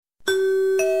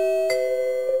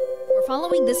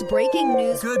Following this breaking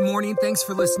news. Good morning. Thanks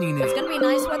for listening in. It's going to be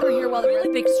nice weather here while the really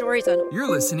big stories on. You're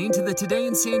listening to the Today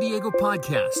in San Diego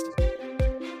podcast.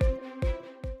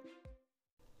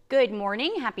 Good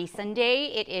morning. Happy Sunday.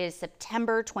 It is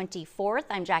September 24th.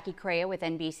 I'm Jackie Crea with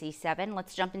NBC7.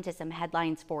 Let's jump into some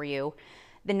headlines for you.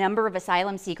 The number of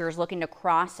asylum seekers looking to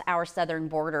cross our southern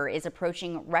border is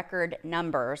approaching record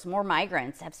numbers. More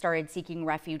migrants have started seeking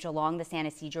refuge along the San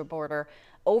Ysidro border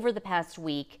over the past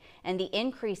week, and the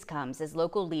increase comes as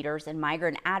local leaders and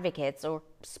migrant advocates are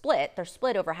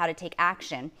split over how to take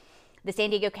action. The San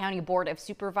Diego County Board of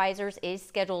Supervisors is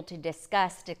scheduled to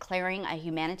discuss declaring a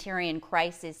humanitarian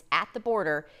crisis at the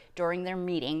border during their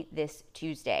meeting this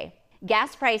Tuesday.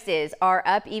 Gas prices are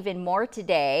up even more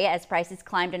today as prices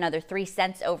climbed another 3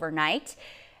 cents overnight.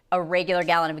 A regular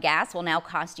gallon of gas will now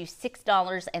cost you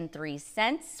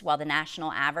 $6.03, while the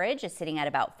national average is sitting at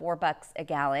about $4 a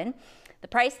gallon. The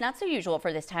price not so usual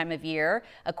for this time of year,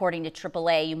 according to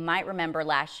AAA. You might remember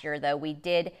last year, though, we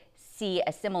did see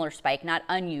a similar spike, not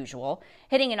unusual,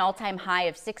 hitting an all-time high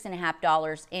of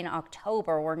 $6.50 in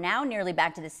October. We're now nearly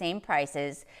back to the same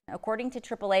prices. According to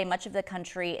AAA, much of the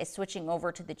country is switching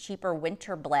over to the cheaper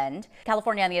winter blend.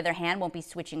 California, on the other hand, won't be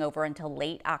switching over until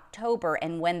late October.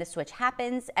 And when the switch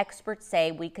happens, experts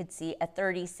say we could see a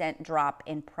 30-cent drop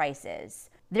in prices.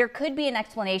 There could be an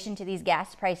explanation to these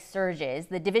gas price surges.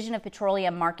 The Division of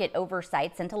Petroleum Market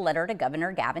Oversight sent a letter to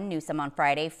Governor Gavin Newsom on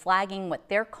Friday flagging what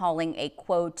they're calling a,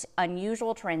 quote,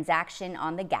 unusual transaction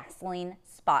on the gasoline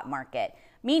spot market,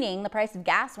 meaning the price of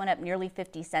gas went up nearly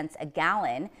 50 cents a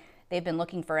gallon. They've been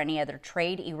looking for any other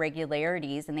trade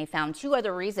irregularities, and they found two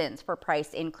other reasons for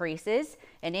price increases: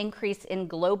 an increase in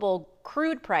global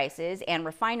crude prices and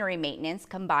refinery maintenance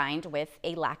combined with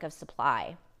a lack of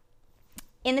supply.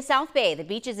 In the South Bay, the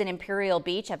beaches in Imperial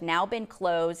Beach have now been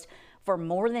closed for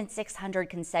more than 600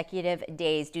 consecutive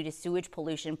days due to sewage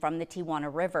pollution from the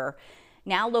Tijuana River.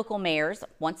 Now local mayors,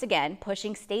 once again,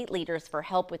 pushing state leaders for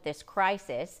help with this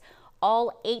crisis.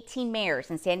 All 18 mayors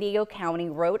in San Diego County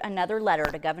wrote another letter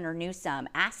to Governor Newsom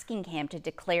asking him to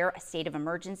declare a state of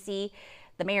emergency.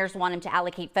 The mayors want him to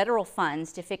allocate federal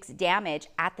funds to fix damage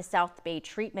at the South Bay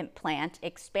treatment plant,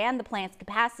 expand the plant's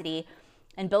capacity,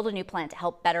 and build a new plant to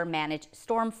help better manage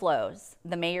storm flows.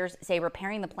 The mayors say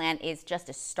repairing the plant is just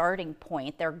a starting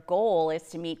point. Their goal is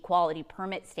to meet quality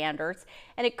permit standards,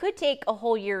 and it could take a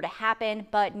whole year to happen,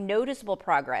 but noticeable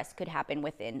progress could happen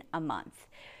within a month.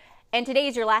 And today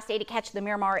is your last day to catch the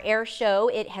Miramar Air Show.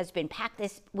 It has been packed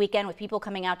this weekend with people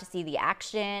coming out to see the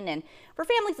action, and for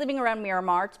families living around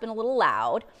Miramar, it's been a little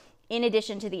loud. In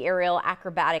addition to the aerial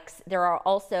acrobatics, there are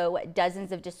also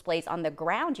dozens of displays on the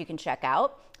ground you can check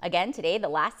out. Again, today, the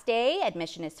last day,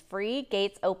 admission is free.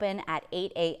 Gates open at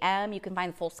 8 a.m. You can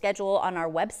find the full schedule on our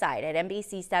website at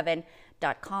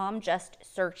NBC7.com. Just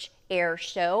search Air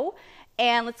Show.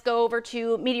 And let's go over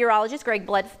to meteorologist Greg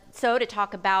Bledsoe to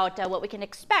talk about what we can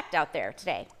expect out there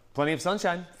today. Plenty of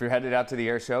sunshine if you're headed out to the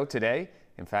air show today.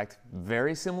 In fact,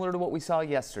 very similar to what we saw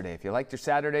yesterday. If you liked your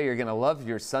Saturday, you're going to love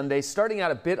your Sunday. Starting out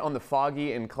a bit on the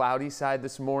foggy and cloudy side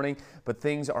this morning, but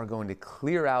things are going to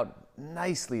clear out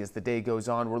nicely as the day goes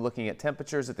on. We're looking at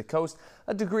temperatures at the coast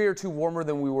a degree or two warmer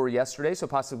than we were yesterday, so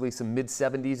possibly some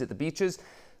mid-70s at the beaches.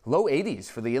 Low 80s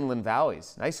for the inland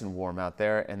valleys. Nice and warm out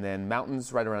there. And then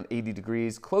mountains right around 80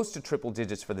 degrees, close to triple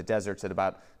digits for the deserts at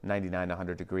about 99,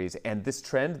 100 degrees. And this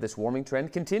trend, this warming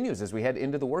trend, continues as we head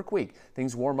into the work week.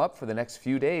 Things warm up for the next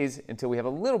few days until we have a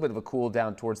little bit of a cool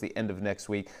down towards the end of next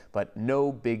week, but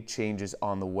no big changes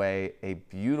on the way. A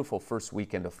beautiful first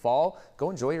weekend of fall.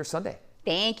 Go enjoy your Sunday.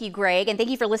 Thank you, Greg. And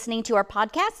thank you for listening to our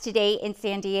podcast Today in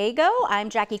San Diego. I'm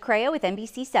Jackie Crea with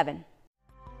NBC7.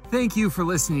 Thank you for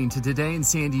listening to Today in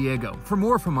San Diego. For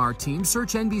more from our team,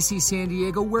 search NBC San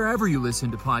Diego wherever you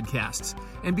listen to podcasts.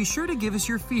 And be sure to give us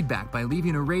your feedback by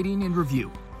leaving a rating and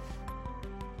review.